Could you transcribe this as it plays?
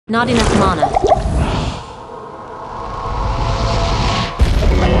Not enough mana.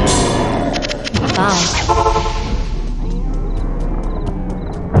 Bye.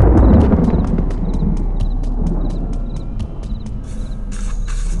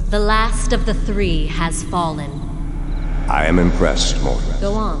 The last of the three has fallen. I am impressed, mortal.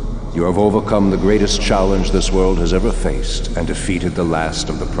 Go on. You have overcome the greatest challenge this world has ever faced and defeated the last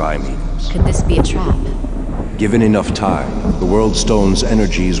of the primeval. Could this be a trap? Given enough time, the World Stone's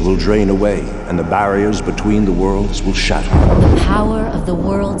energies will drain away, and the barriers between the worlds will shatter. The power of the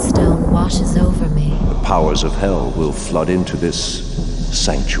World Stone washes over me. The powers of hell will flood into this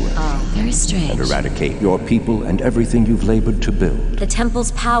sanctuary. Very strange. And eradicate your people and everything you've labored to build. The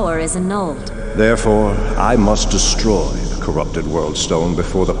temple's power is annulled. Therefore, I must destroy the corrupted World Stone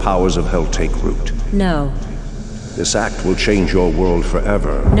before the powers of hell take root. No. This act will change your world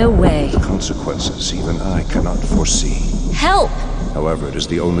forever. No way. The consequences even I cannot foresee. Help! However, it is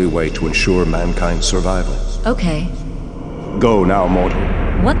the only way to ensure mankind's survival. Okay. Go now, mortal.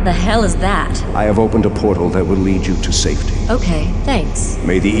 What the hell is that? I have opened a portal that will lead you to safety. Okay, thanks.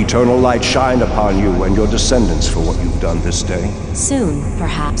 May the eternal light shine upon you and your descendants for what you've done this day. Soon,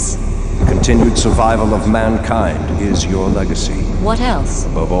 perhaps. The continued survival of mankind is your legacy. What else?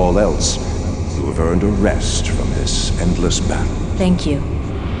 Above all else, you have earned a rest from this endless battle. Thank you.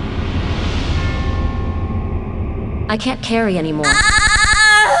 I can't carry anymore.